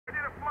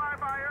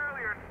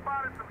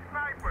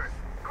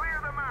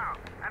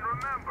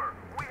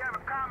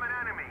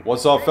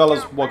What's up,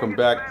 fellas? Welcome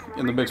back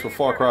in the mix with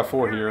FarCry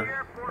 4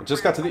 here. I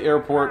just got to the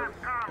airport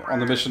on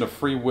the mission to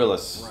free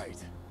Willis. Right.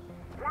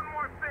 One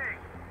more thing.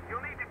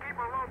 You'll need to keep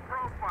a low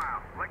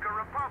profile, like a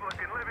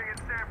Republican living in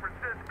San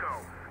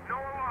Francisco. No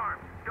alarm.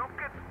 Don't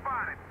get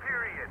spotted,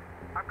 period.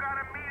 I've got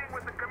a meeting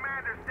with the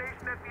commander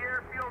stationed at the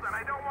airfield, and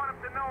I don't want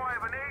him to know I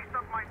have an ace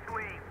up my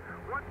sleeve.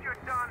 Once you're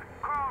done,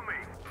 call me.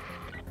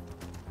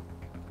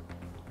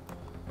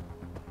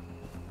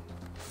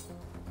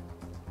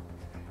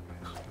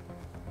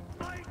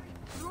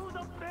 Through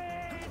the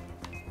base!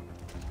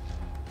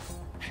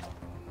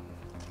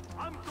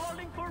 I'm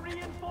calling for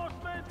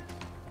reinforcements!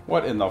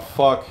 What in the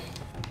fuck?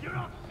 You're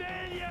a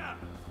failure!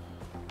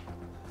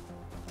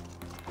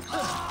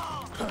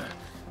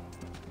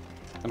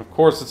 And of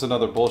course it's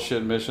another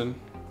bullshit mission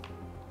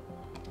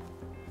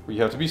where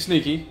you have to be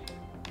sneaky.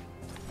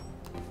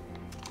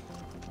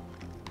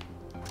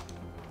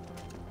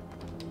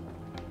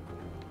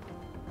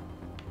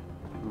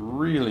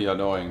 Really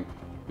annoying.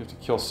 You have to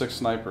kill 6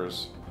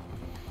 snipers.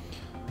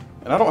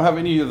 And I don't have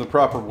any of the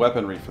proper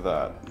weaponry for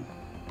that.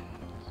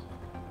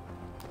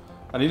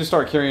 I need to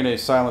start carrying a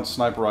silent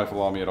sniper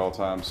rifle on me at all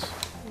times.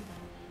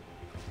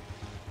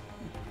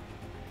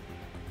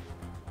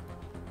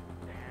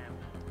 Damn,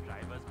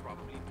 driver's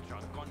probably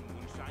drunk on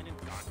moonshine and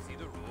can't see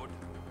the road.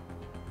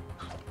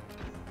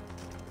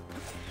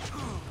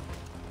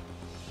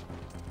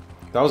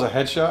 That was a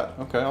headshot?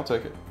 Okay, I'll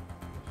take it.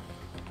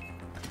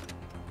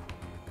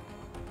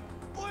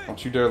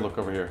 Don't you dare look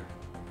over here.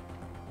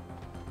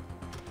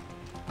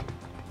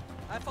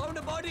 I found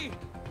a body.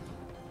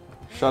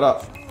 Shut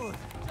up.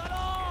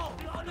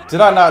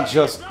 Did I not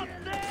just...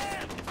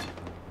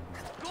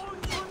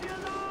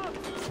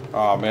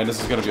 Oh man,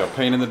 this is gonna be a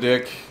pain in the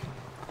dick.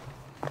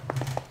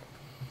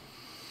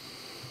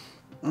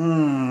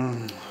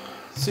 Let's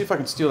see if I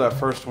can steal that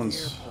first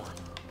one's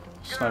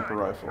sniper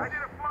rifle. I did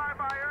a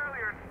flyby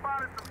earlier and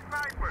spotted some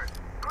snipers.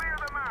 Clear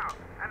them out.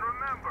 And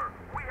remember,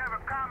 we have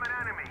a common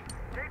enemy.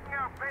 Taking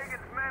out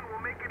Pagan's men will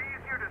make it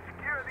easier to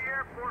secure the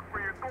airport for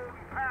your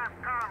Golden Pass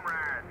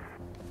comrades.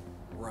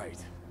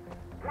 Right.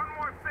 One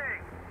more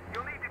thing.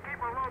 You'll need to keep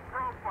a low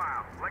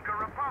profile, like a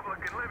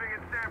Republican living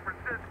in San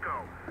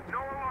Francisco. No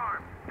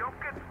alarm. Don't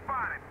get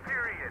spotted,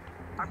 period.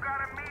 I've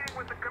got a meeting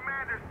with the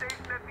commander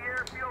stationed at the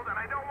airfield, and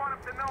I don't want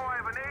him to know I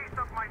have an ace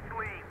up my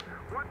sleeve.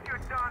 Once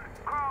you're done,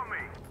 call me.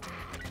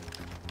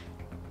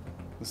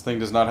 This thing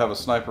does not have a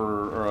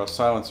sniper or a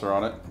silencer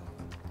on it,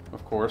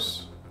 of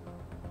course.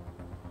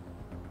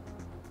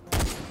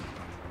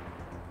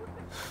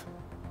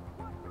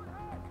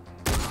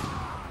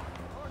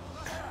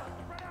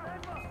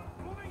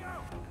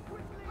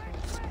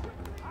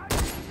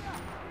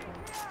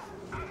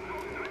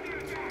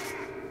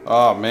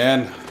 Oh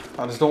man,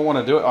 I just don't want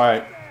to do it.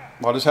 Alright,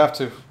 I'll just have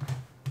to.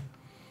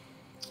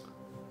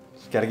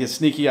 Just gotta get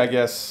sneaky, I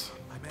guess.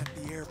 I'm at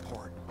the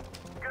airport.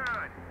 Good.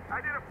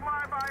 I did a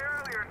flyby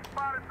earlier and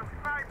spotted some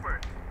snipers.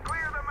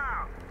 Clear them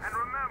out. And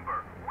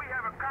remember, we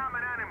have a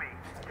common enemy.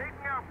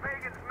 Taking out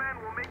Pagan's men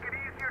will make it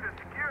easier to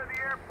secure the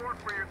airport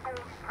for your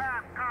Golden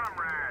Pass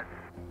comrades.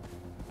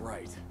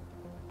 Right.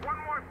 One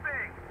more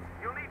thing.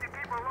 You'll need to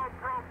keep a low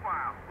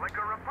profile, like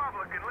a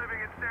Republican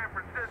living in San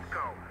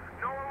Francisco.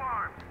 No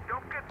alarm.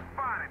 Don't get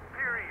spotted,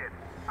 period.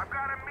 I've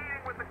got a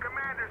meeting with the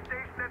commander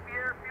stationed at the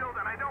airfield,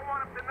 and I don't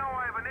want him to know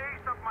I have an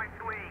ace up my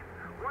sleeve.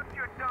 Once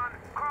you're done,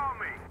 call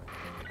me.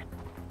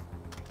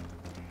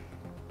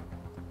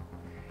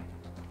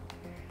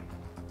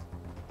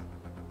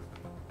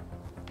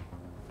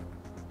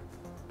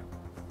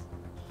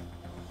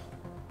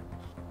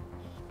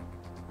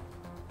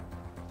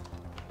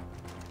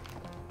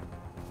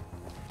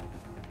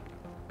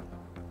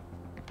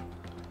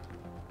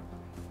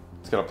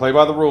 Gotta play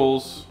by the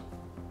rules.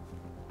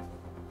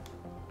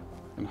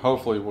 And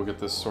hopefully we'll get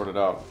this sorted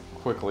out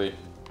quickly.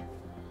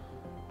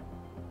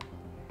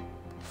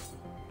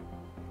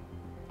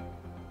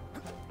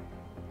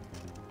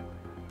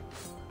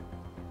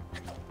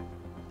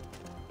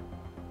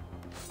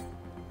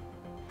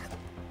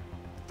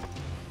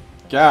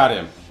 Got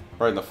him.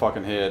 Right in the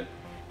fucking head.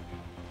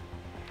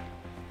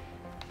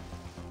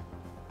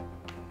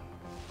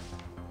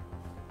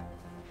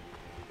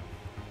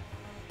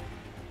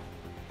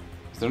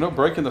 Is there no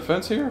break in the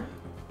fence here?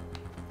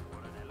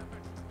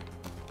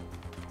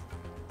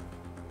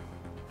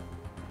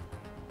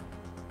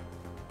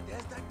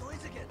 There's that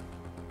noise again.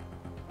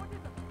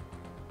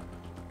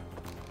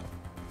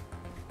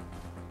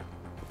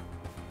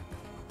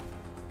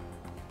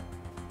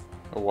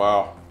 Oh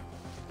wow.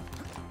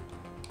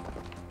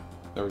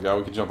 There we go,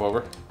 we can jump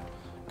over.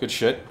 Good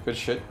shit, good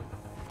shit.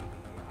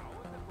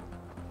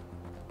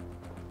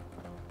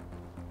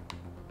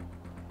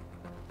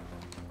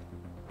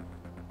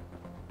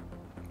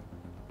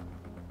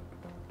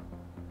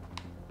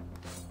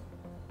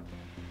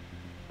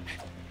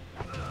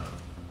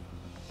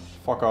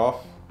 Fuck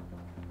off.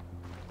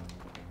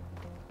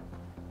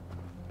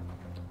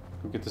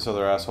 Go get this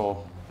other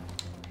asshole.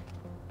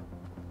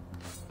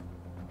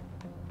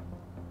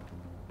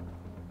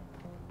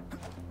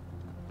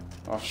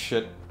 Oh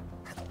shit.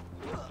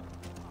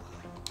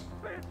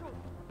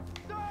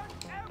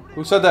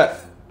 Who said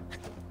that?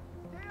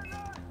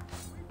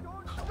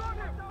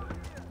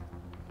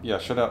 Yeah,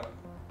 shut up.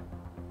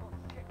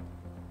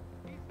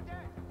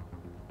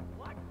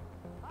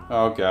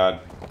 Oh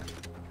god.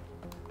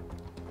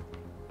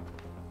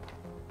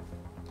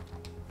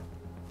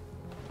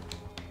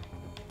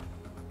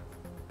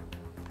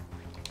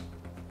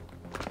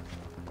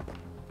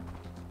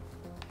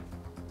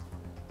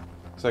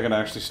 Is that gonna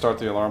actually start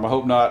the alarm? I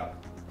hope not.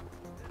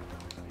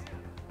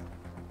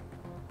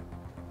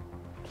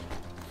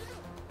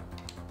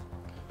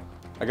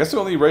 I guess they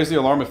only raise the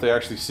alarm if they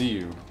actually see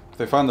you. If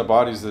they find the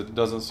bodies, it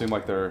doesn't seem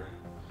like they're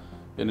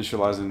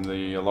initializing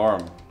the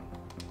alarm.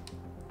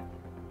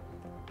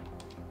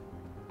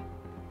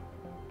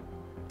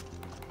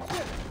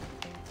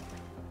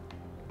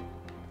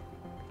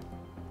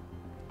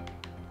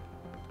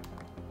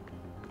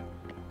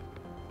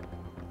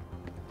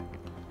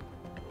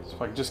 So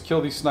if I can just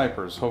kill these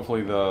snipers,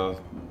 hopefully the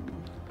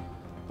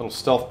little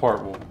stealth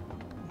part will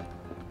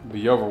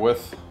be over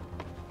with.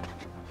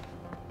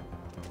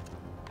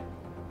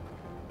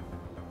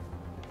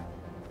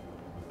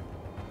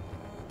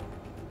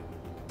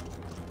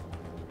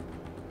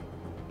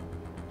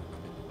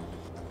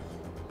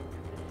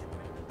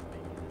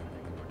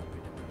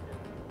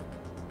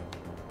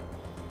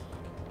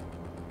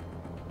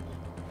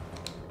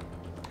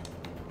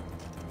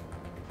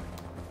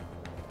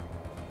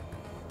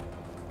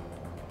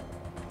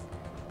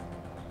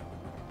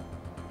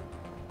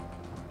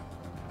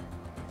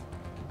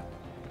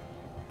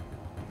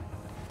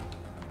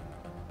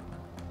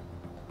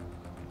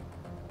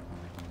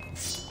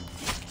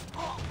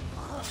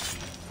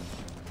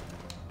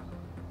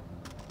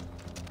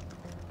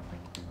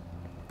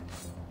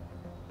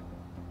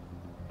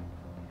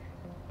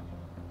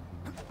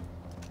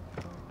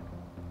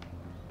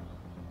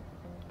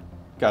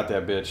 Got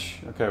that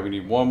bitch. Okay, we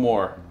need one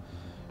more.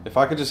 If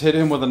I could just hit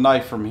him with a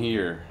knife from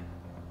here.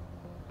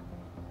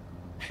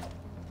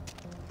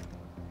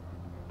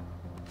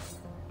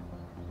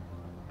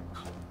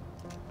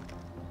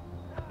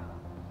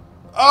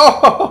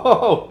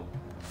 Oh!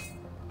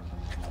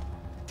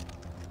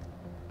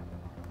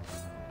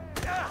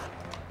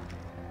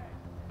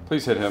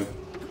 Please hit him.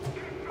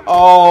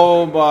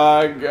 Oh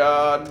my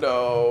god,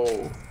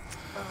 no.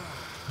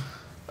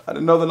 I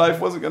didn't know the knife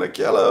wasn't gonna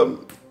kill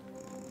him.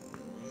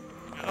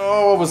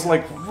 Oh, it was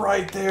like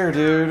right there,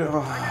 dude.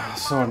 Oh,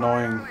 so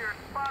annoying.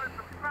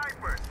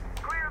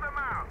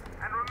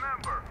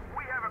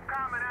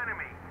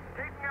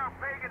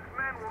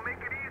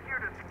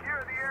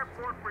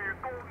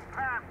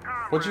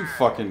 What'd you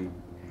fucking...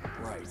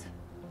 Right.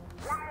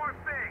 One more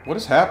thing. What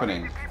is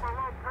happening? Keep a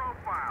low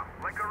profile,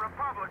 like a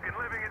Republican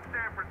living in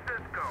San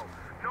Francisco.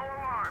 No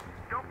alarms.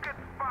 Don't get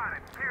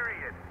spotted,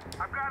 period.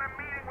 I've got a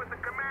meeting with the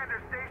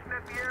commander stationed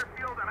at the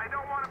airfield, and I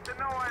don't want him to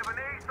know I have an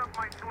ace up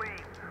my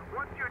sleeve.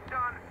 Once you're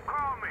done,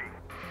 call me.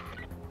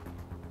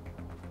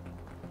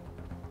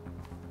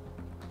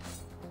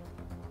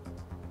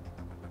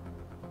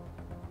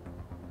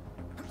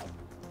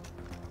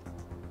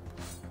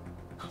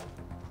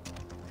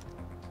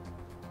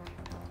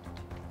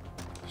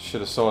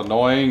 Shit is so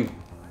annoying.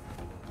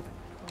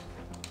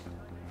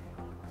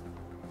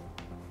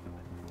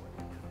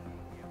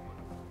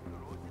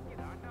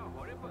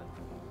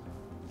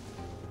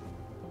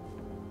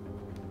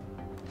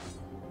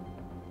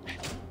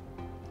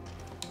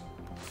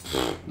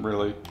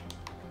 Really?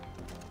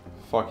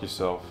 Fuck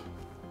yourself.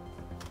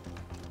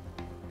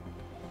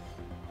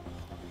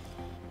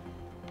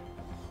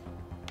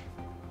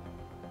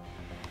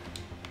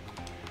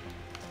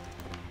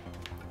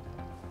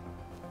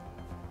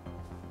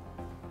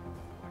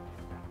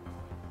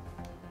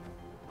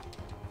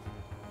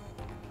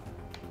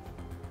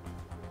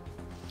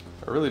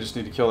 I really just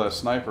need to kill that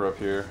sniper up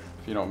here,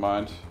 if you don't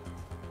mind.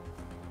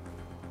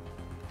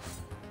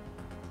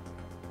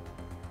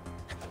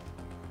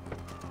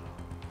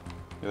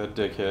 Yeah, that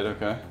dickhead,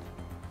 okay.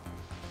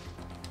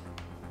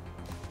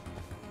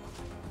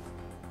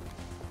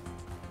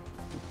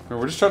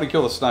 We're just trying to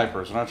kill the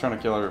snipers, we're not trying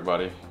to kill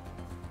everybody.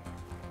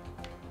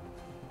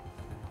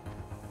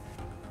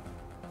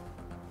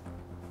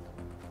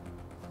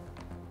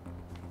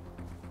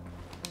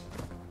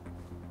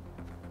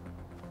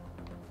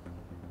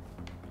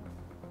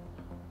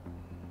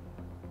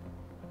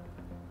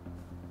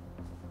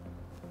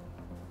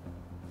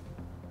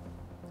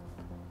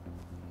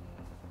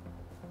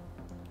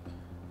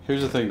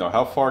 Here's the thing though,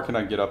 how far can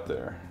I get up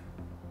there?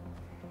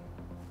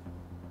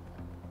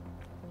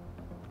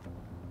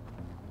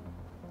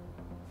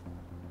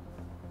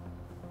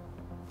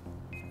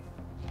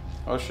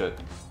 Oh shit.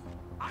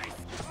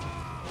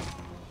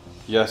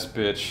 Yes,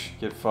 bitch.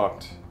 Get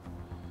fucked.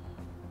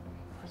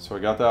 So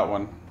we got that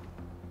one.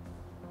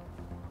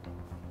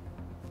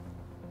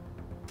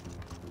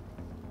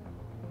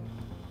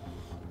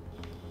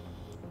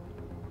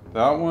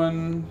 That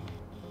one.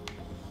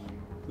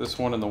 This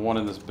one and the one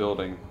in this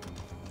building.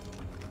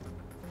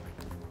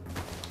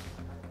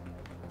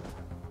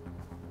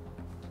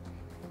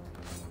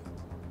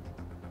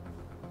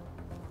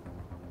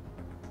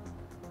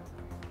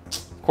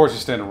 course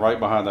he's standing right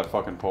behind that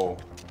fucking pole.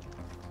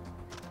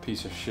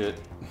 Piece of shit.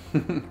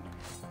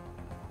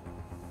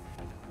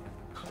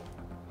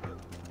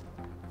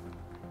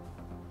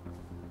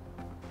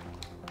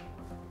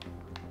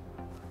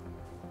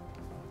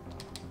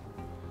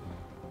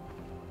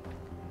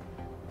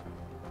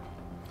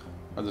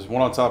 There's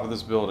one on top of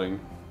this building.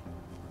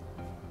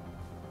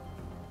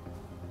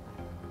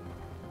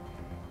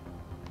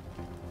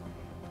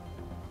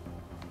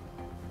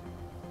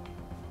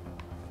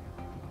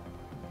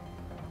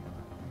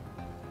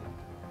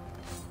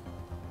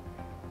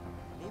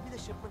 Maybe the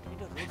shipment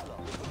hit a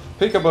roadblock.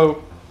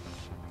 Peekaboo!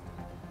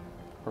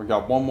 We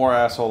got one more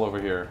asshole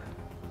over here.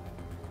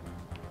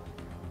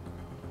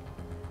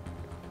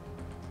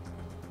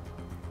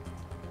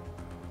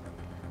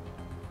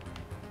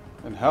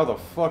 And how the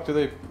fuck do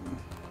they...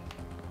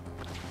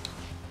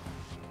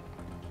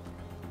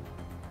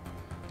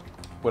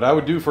 What I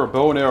would do for a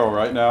bow and arrow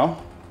right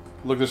now...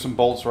 Look, there's some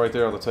bolts right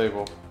there on the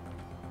table.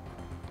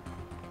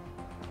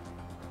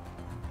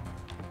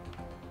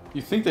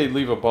 You think they'd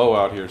leave a bow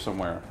out here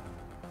somewhere.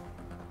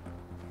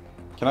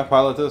 Can I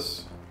pilot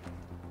this?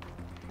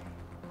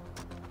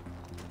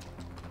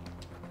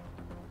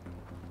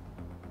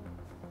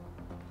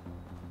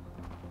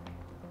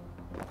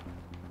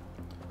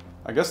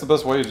 I guess the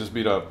best way would just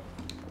be to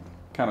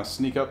kind of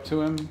sneak up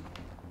to him.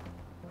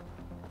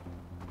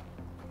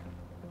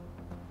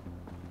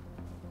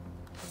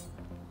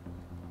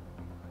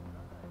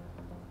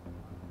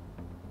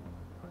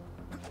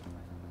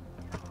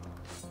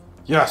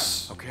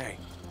 Yes! Okay.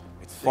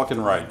 It's safe Fucking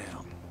to right. fly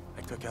now.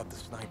 I took out the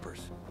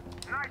snipers.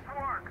 Nice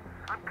work.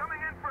 I'm coming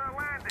in for a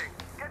landing.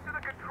 Get to the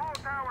control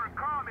tower and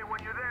call me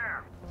when you're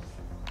there.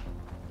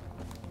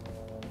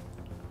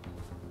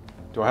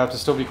 Do I have to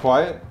still be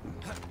quiet?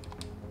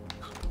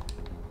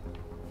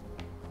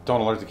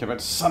 Don't alert the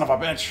command. Son of a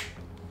bitch!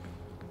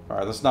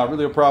 Alright, that's not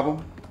really a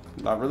problem.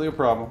 Not really a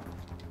problem.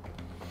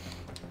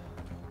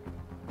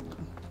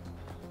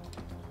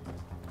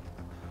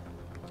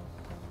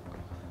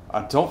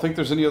 I don't think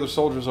there's any other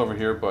soldiers over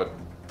here, but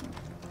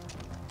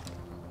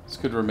it's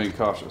good to remain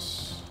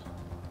cautious.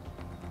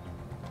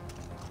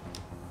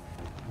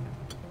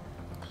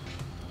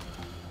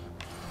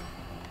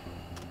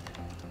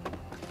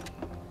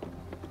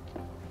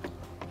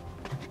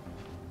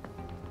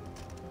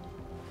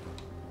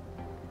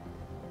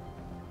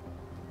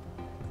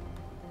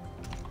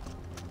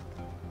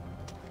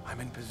 I'm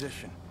in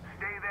position.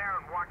 Stay there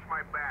and watch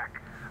my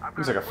back. I've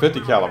Looks got like a a 50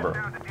 quick caliber.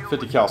 rundown to deal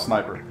 50 with cal so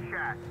sniper. we can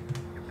chat.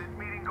 If this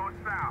meeting goes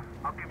south,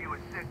 I'll give you a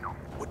signal.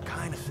 What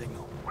kind of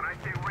signal? When I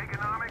say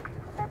Reaganomics,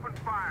 open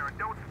fire and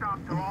don't stop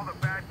till all the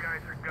bad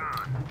guys are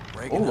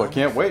gone. Oh, I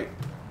can't wait.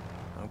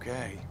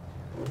 Okay.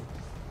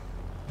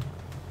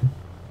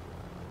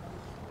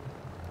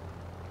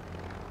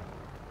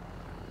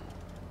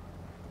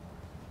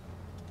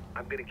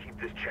 I'm gonna keep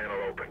this channel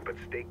open, but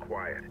stay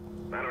quiet.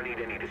 I don't need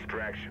any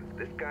distractions.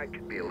 This guy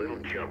could be a little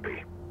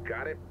jumpy.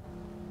 Got it?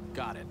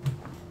 Got it.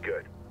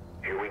 Good.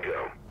 Here we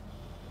go.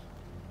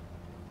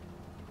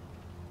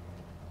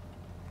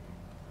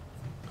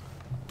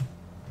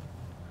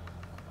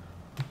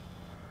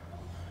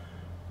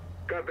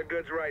 Got the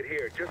goods right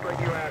here, just like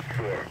you asked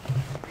for.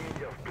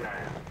 Change of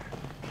plans.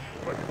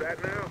 What's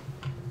that now?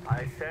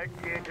 I said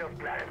change of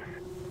plans.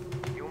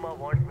 Yuma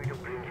wants me to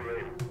bring you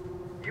in.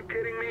 You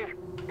kidding me?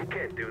 You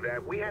can't do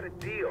that. We had a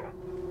deal.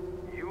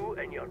 You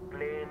and your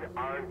plane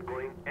aren't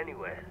going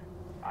anywhere.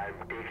 I'm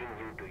taking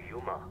you to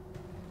Yuma.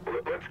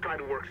 Let's try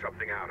to work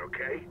something out,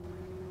 okay?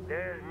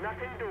 There's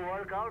nothing to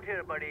work out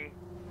here, buddy.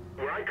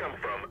 Where I come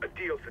from, a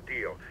deal's a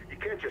deal. You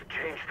can't just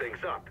change things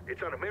up.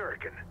 It's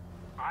un-American.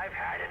 I've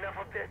had enough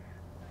of this.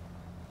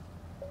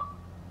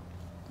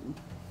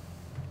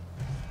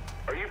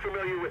 Are you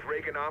familiar with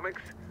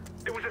Reaganomics?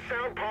 It was a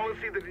sound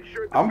policy that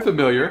ensured the I'm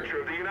familiar.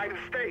 future of the United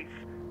States.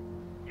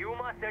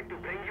 Yuma said to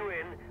bring you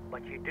in,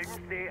 but she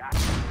didn't say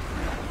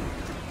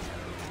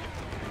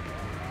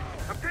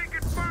I'm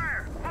taking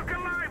fire! Look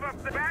alive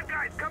up the bad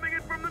guys coming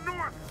in from the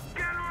north!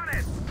 Get on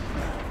it!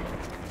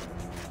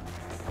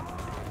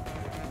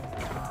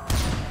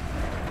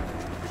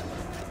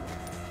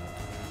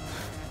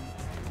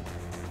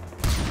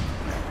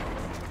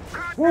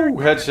 Woo,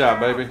 headshot,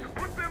 baby.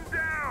 Put them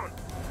down!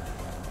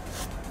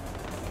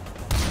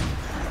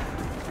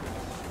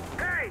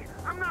 Hey,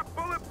 I'm not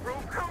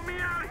bulletproof. Help me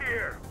out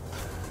here!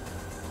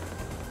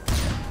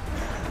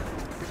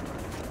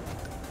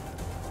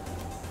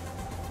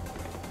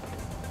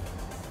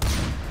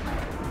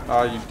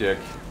 Ah, you dick.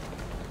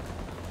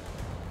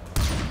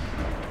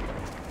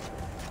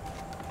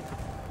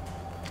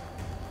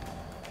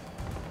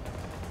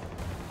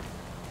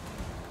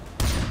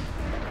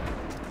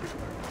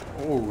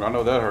 Oh, I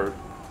know that hurt.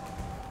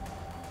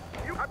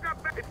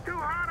 It's too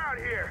hot out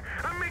here.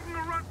 I'm making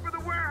a run for the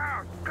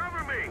warehouse.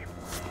 Cover me.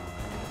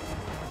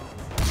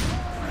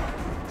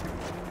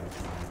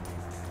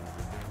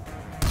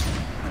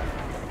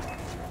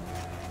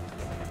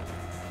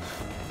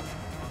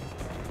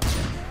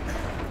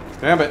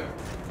 Damn it.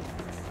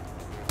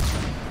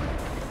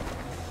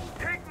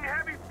 Taking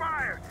heavy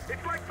fire.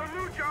 It's like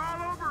Fallujah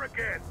all over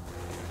again.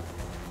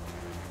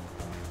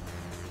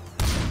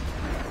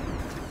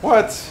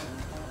 What?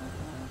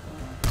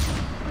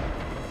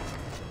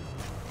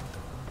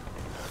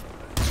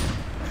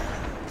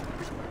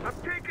 I'm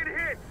taking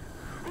hits.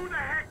 Who the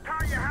heck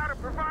taught you how to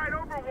provide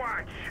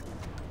Overwatch?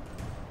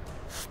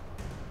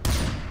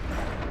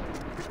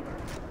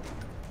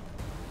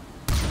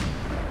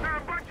 There are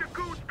a bunch of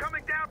goons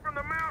coming down from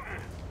the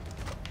mountain.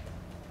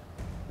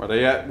 Where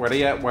they at? Where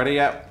they at? Where they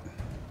at?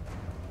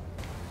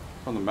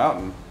 From the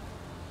mountain.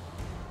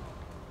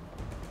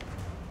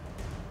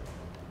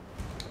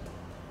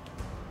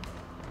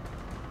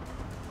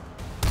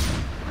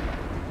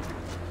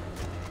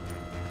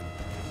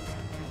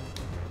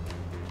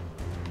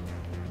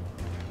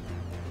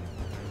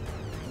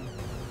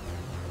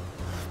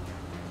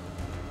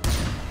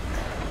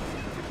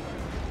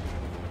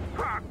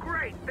 Ah,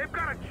 great. They've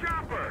got a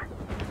chopper.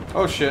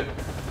 Oh shit.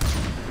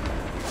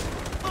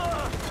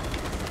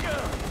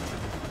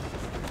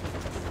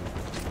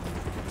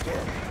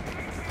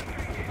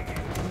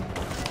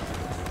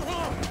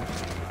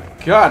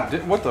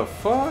 God, what the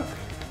fuck?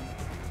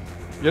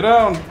 Get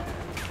down.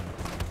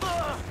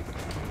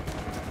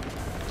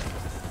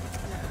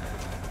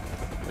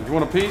 You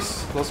want a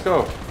piece? Let's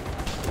go.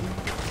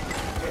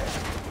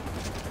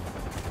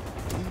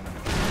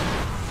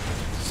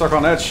 Suck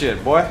on that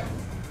shit, boy.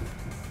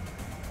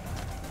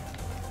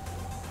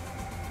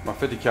 My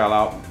 50 cal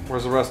out.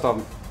 Where's the rest of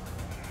them?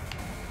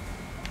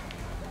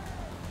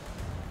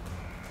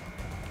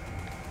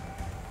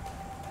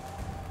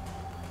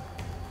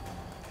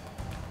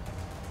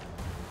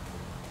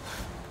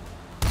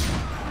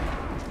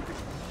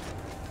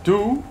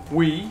 Do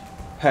we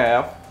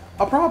have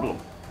a problem?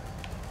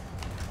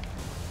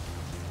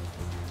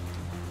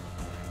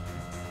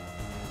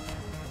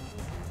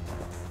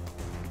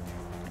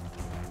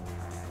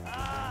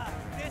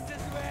 This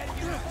is where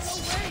you...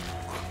 Oh, wait!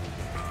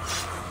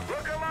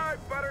 Look alive,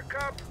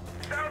 Buttercup.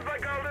 Sounds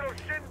like our little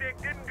shindig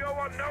didn't go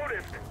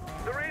unnoticed.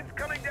 The rain's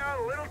coming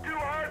down a little too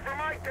hard for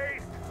my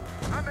taste.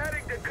 I'm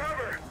heading to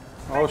cover.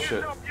 Oh Make shit.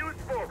 yourself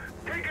useful.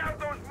 Take out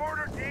those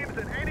mortar teams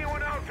and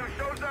anyone else who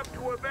shows up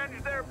to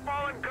avenge their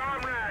fallen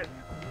comrades.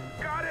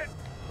 Got it?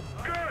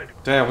 Good.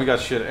 Damn, we got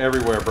shit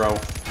everywhere, bro.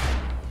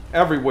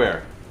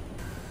 Everywhere.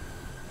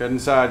 Get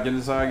inside, get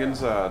inside, get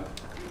inside.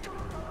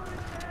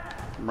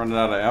 I'm running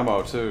out of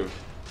ammo too.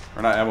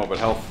 Or not ammo, but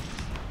health.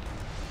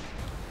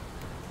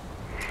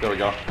 There we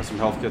go. Got some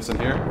health kits in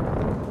here.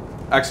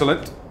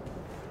 Excellent.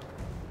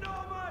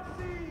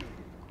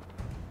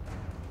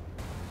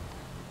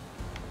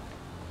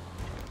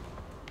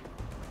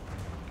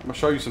 I'm gonna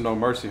show you some No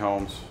Mercy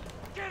homes.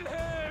 Kill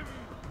him!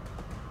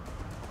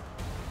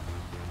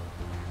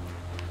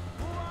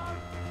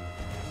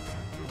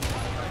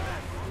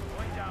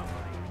 Going down,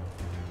 buddy.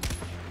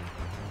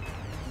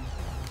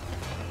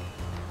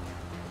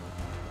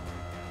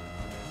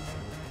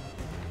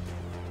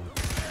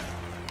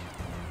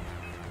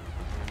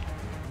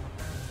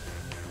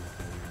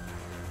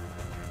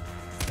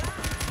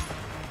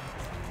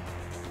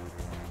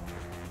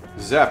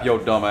 Zap your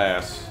dumb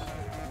ass.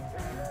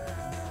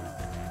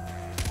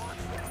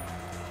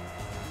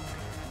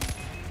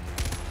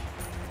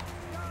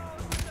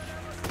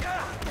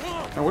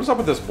 Now, what is up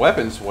with this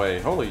weapon sway?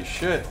 Holy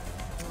shit.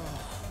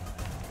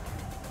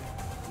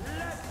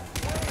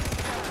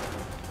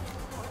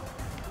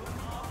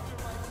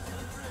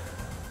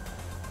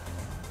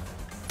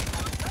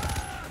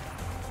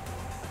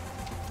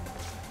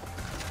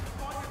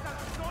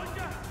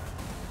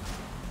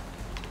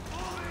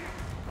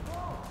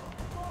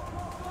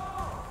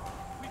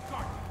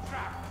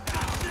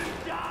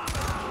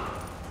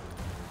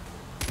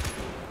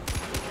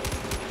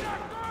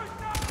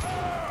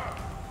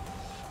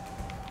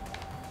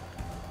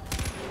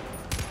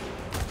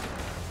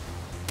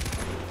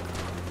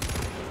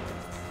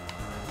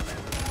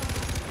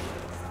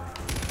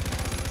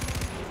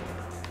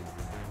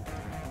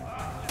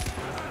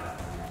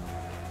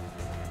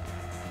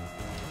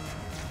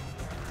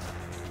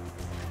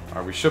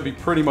 Alright, we should be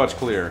pretty much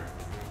clear.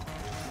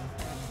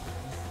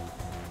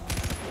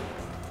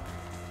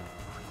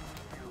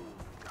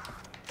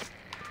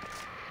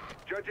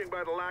 Judging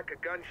by the lack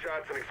of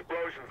gunshots and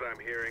explosions I'm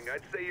hearing,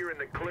 I'd say you're in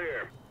the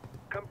clear.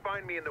 Come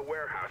find me in the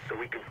warehouse so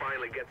we can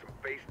finally get some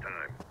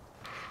FaceTime.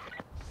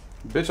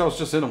 Bitch, I was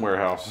just in a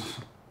warehouse.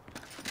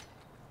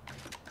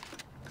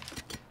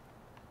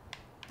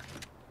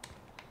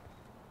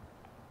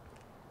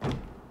 Now,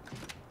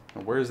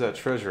 where's that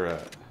treasure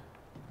at?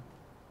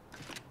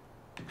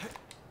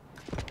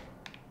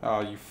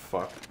 Oh, you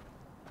fuck.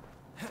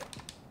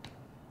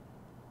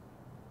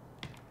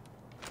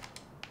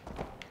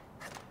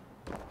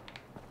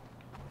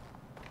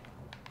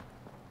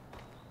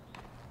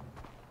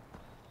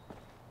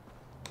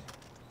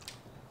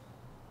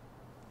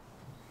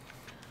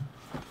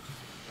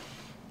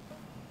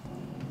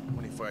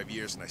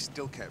 Years and I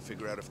still can't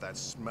figure out if that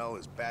smell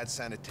is bad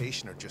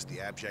sanitation or just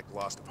the abject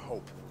loss of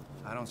hope.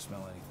 I don't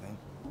smell anything.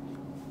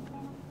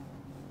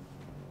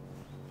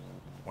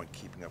 Point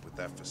keeping up with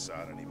that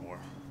facade anymore.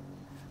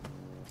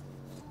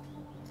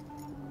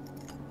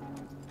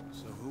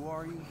 So who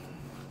are you?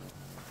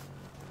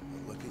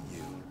 Look at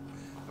you.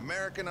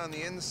 American on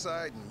the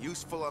inside and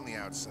useful on the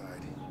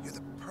outside. You're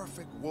the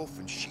perfect wolf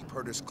in sheep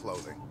herder's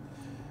clothing.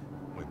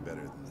 Way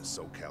better than the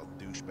SoCal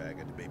douchebag I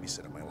had to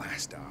babysit at my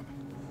last job.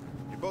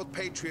 You're both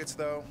patriots,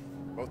 though.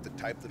 Both the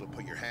type that'll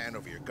put your hand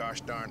over your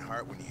gosh darn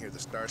heart when you hear the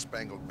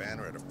Star-Spangled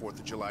Banner at a 4th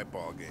of July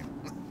ball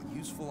game.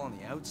 Useful on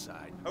the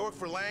outside. I work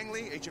for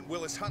Langley, Agent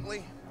Willis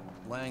Huntley.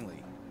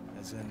 Langley,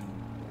 as in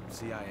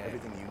CIA.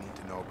 Everything you need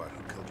to know about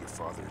who killed your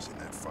father is in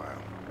that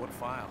file. What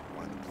file?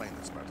 One in the plane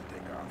that's about to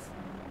take off.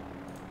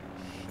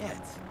 Shit.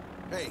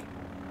 Hey,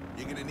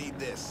 you're gonna need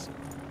this.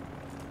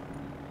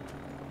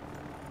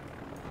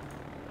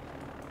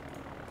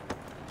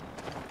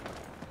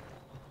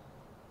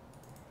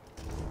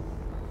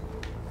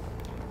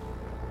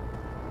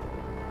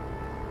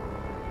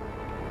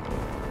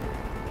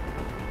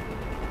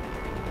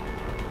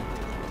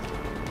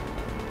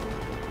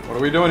 What are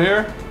we doing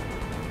here?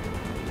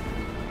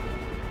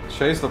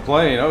 Chase the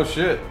plane. Oh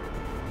shit.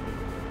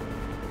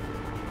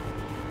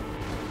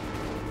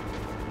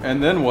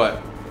 And then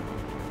what?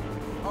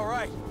 All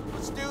right,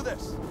 let's do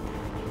this.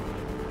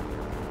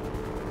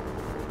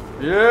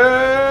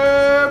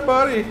 Yeah,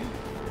 buddy.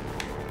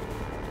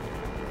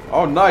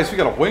 Oh, nice. We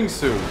got a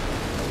wingsuit.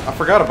 I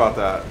forgot about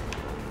that.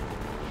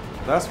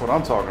 That's what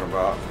I'm talking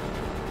about.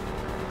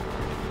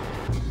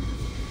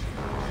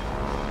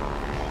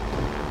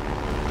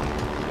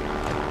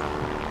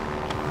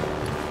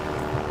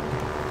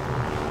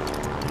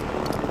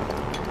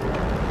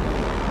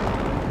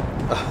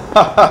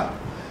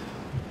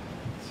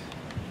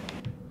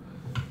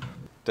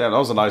 Damn, that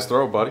was a nice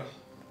throw, buddy.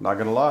 Not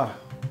gonna lie.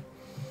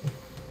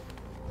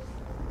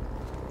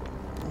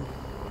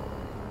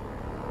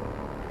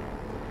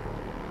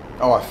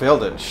 Oh, I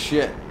failed it.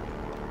 Shit.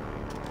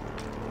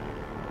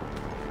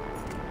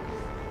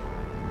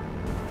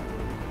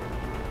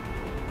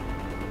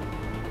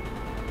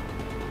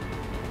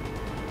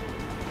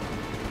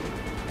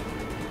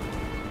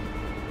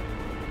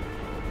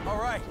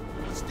 All right,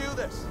 let's do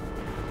this.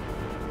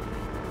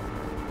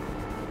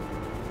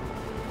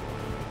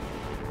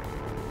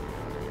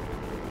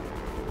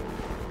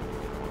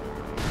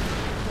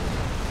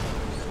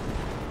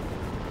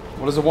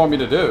 What does it want me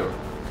to do?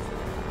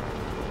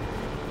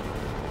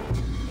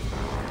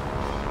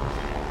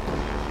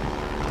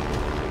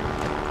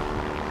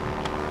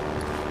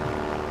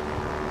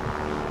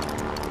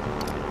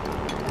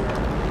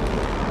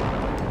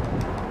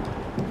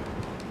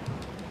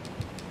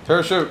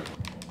 Parachute.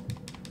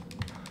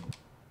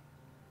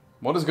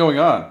 What is going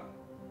on?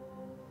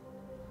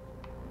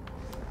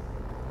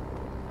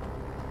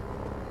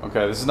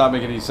 Okay, this is not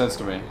making any sense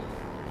to me.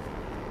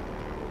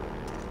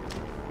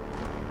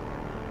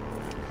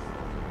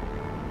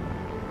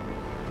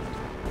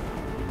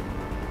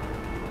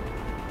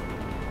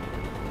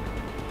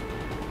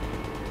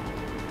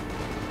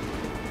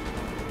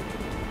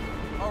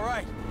 All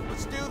right,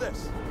 let's do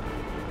this.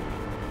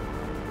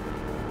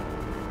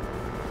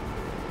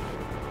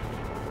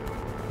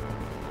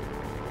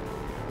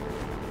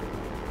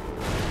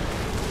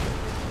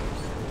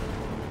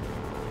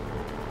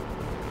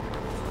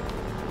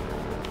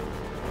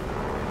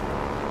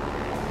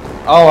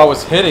 Oh, I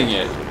was hitting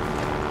it.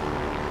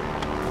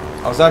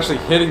 I was actually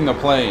hitting the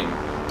plane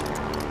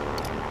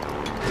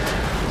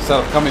instead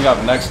of coming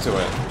up next to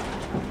it.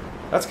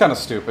 That's kind of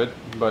stupid,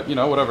 but you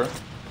know, whatever.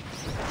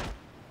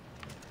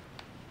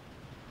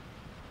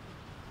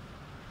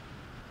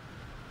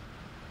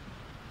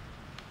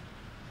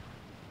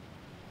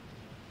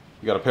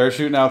 You got a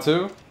parachute now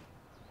too?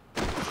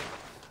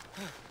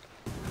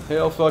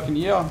 Hell fucking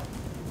yeah.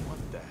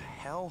 What the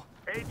hell?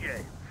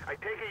 AJ, I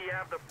take it you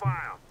have the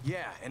file.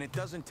 Yeah, and it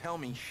doesn't tell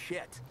me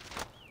shit.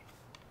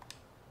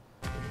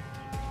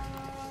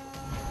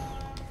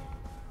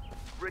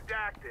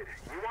 Redacted.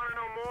 You want to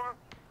know more?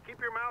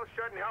 Keep your mouth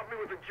shut and help me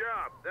with the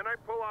job. Then I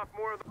pull off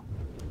more of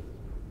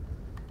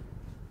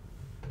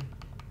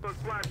those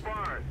black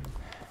bars.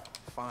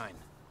 Fine.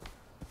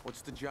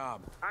 What's the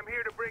job? I'm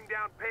here to bring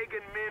down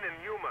Pagan, Min,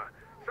 and Yuma.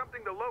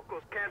 Something the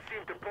locals can't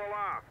seem to pull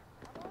off.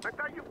 I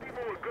thought you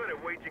people were good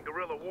at waging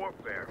guerrilla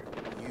warfare.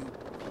 You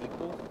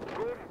people?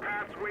 Golden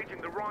Path's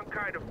waging the wrong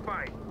kind of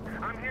fight.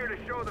 I'm here to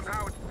show them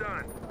how it's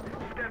done.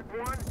 Step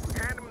 1,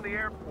 hand them the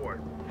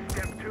airport.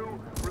 Step 2,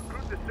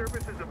 recruit the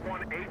services of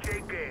one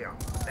AJ Gale.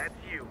 That's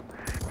you.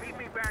 Meet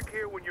me back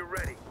here when you're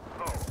ready.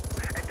 Oh,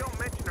 and don't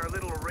mention our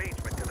little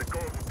arrangement to the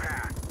Golden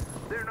Path.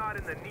 They're not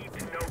in the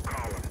need-to-know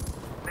column.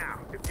 Now,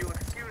 if you'll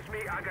excuse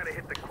me, I gotta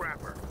hit the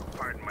crapper.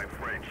 Pardon my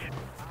French.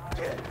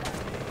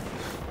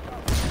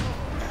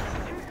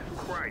 Jesus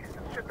Christ,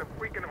 it's just a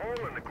freaking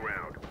hole in the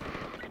ground.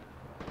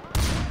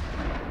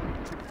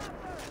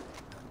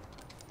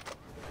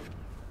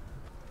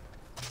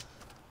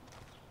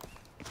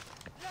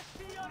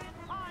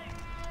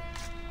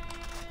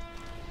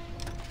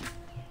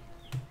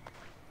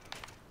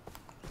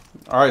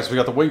 Alright, so we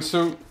got the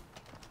wingsuit.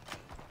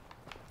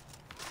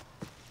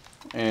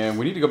 And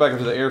we need to go back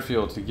into the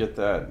airfield to get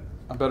that.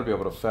 I better be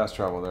able to fast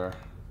travel there.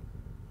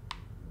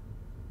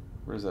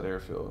 Where's that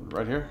airfield?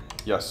 Right here?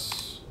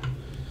 Yes.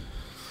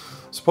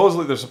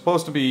 Supposedly there's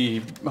supposed to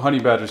be honey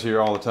badgers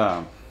here all the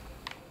time.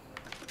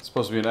 It's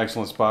Supposed to be an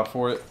excellent spot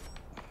for it.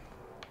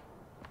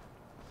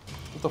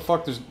 What the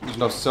fuck? There's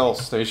no cell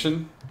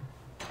station?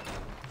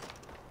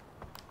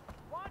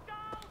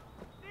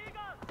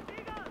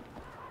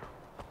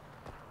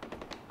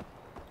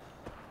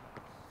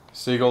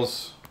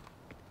 Seagulls.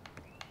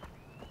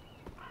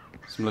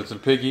 Some little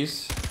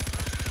piggies.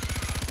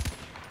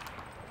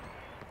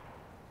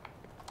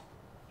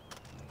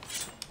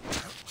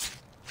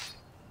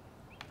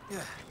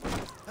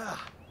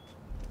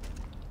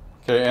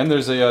 Okay, and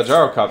there's a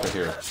gyrocopter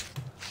here.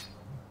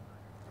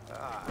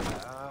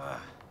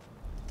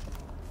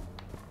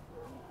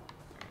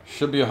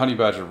 Should be a honey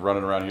badger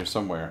running around here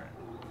somewhere.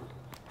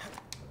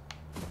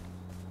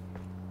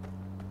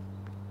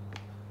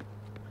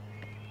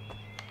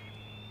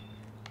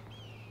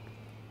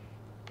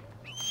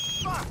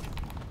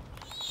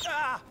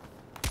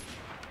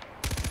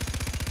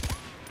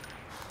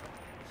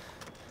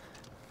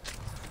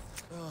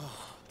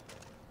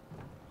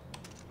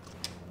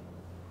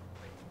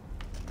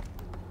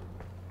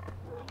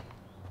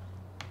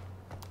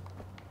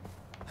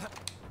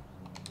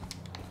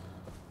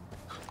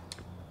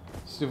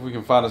 See if we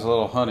can find us a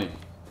little honey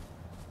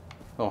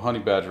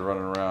badger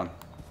running around.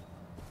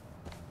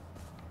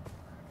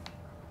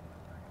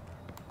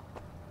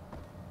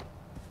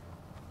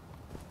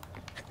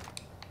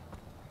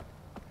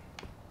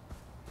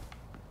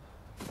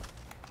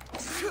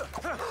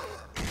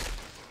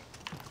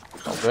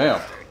 Oh, damn.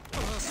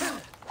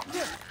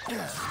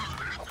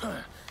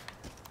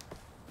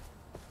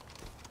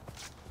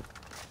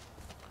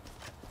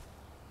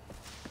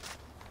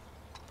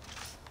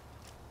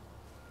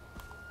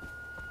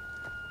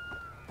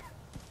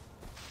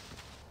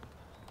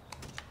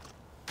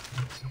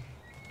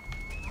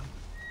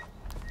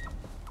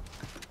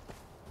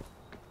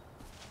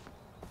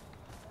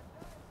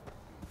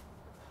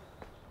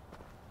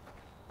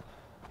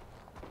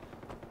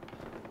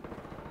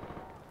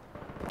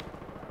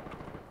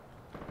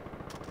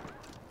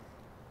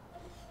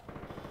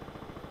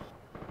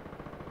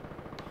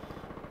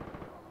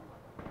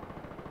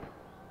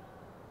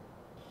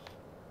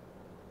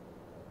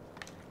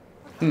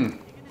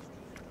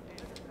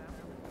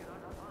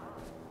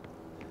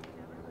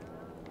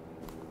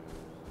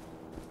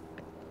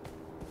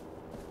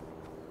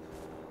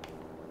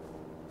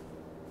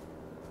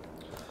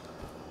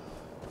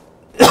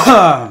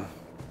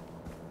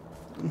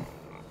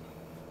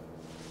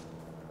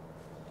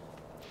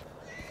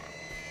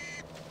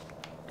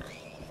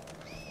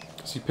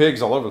 See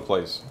pigs all over the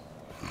place.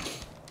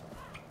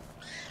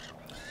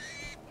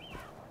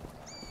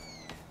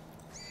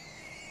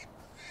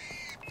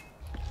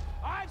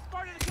 I've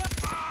spotted a kill.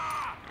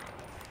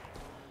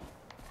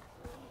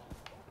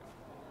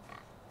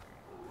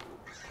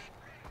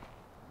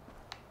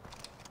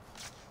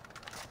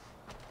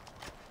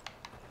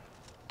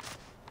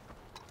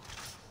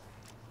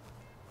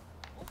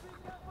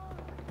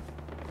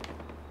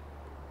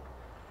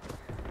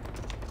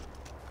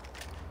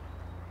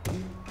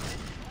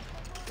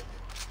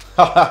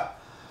 Ah!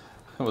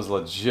 That was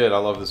legit. I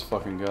love this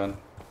fucking gun.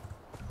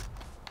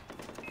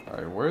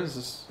 Alright, where is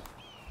this?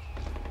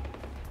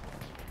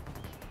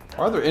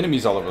 Why are there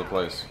enemies all over the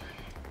place?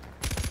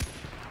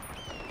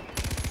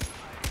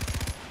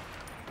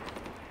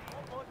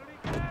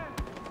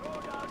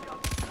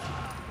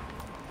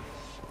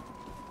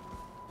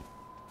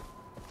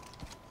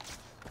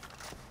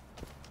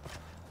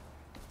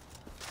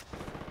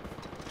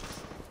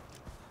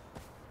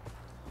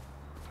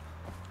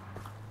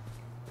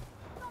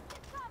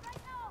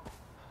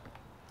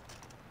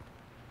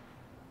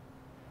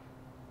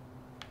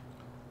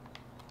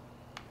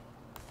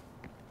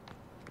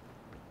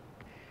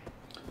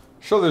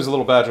 Sure, there's a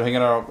little badger hanging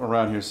out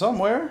around here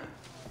somewhere.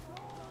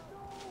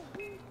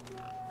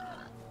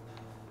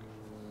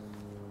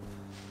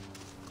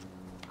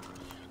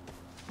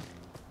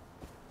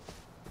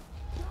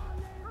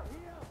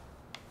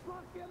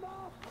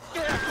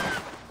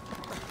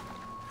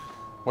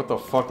 What the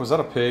fuck? Was that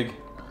a pig?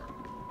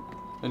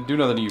 Didn't do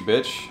nothing to you,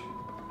 bitch.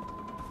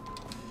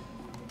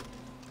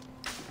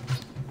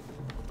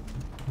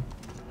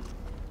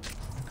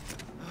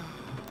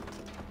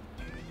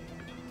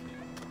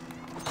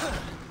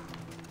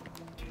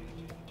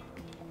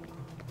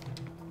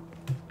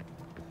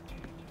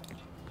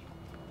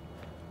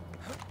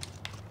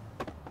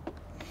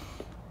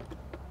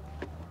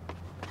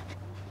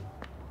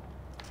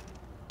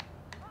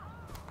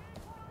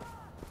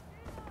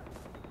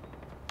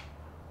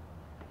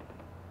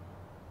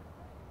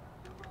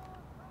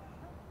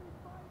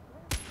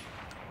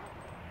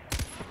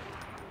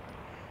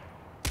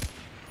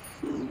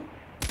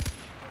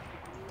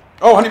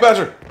 Oh, honey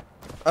badger!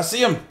 I see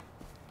him!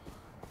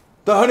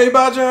 The honey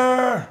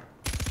badger!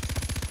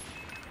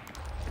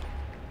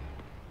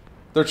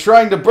 They're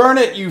trying to burn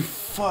it, you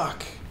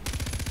fuck!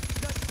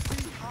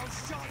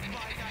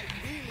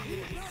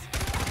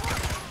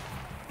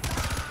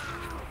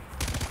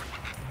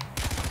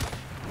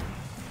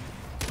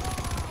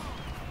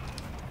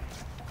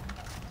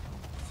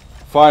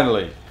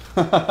 Finally.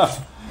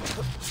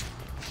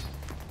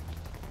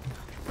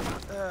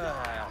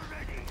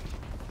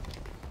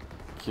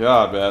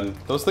 God, man.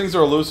 Those things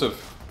are elusive.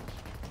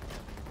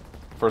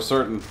 For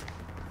certain.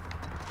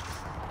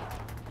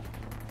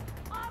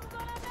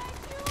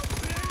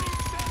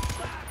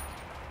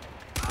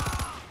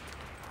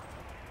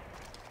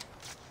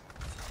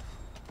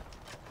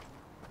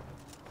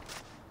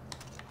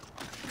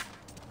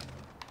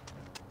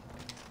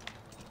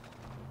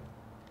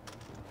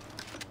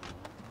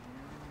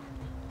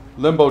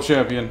 Limbo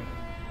champion.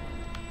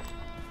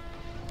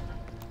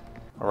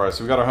 Alright,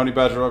 so we got our honey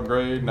badger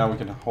upgrade. Now we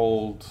can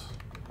hold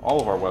all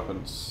of our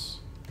weapons.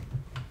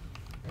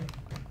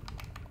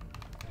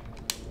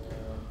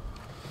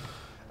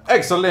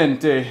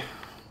 Excelente.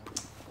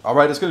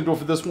 Alright, that's going to do it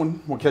for this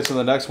one. We'll catch you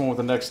in the next one with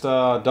the next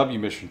W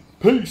mission.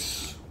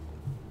 Peace!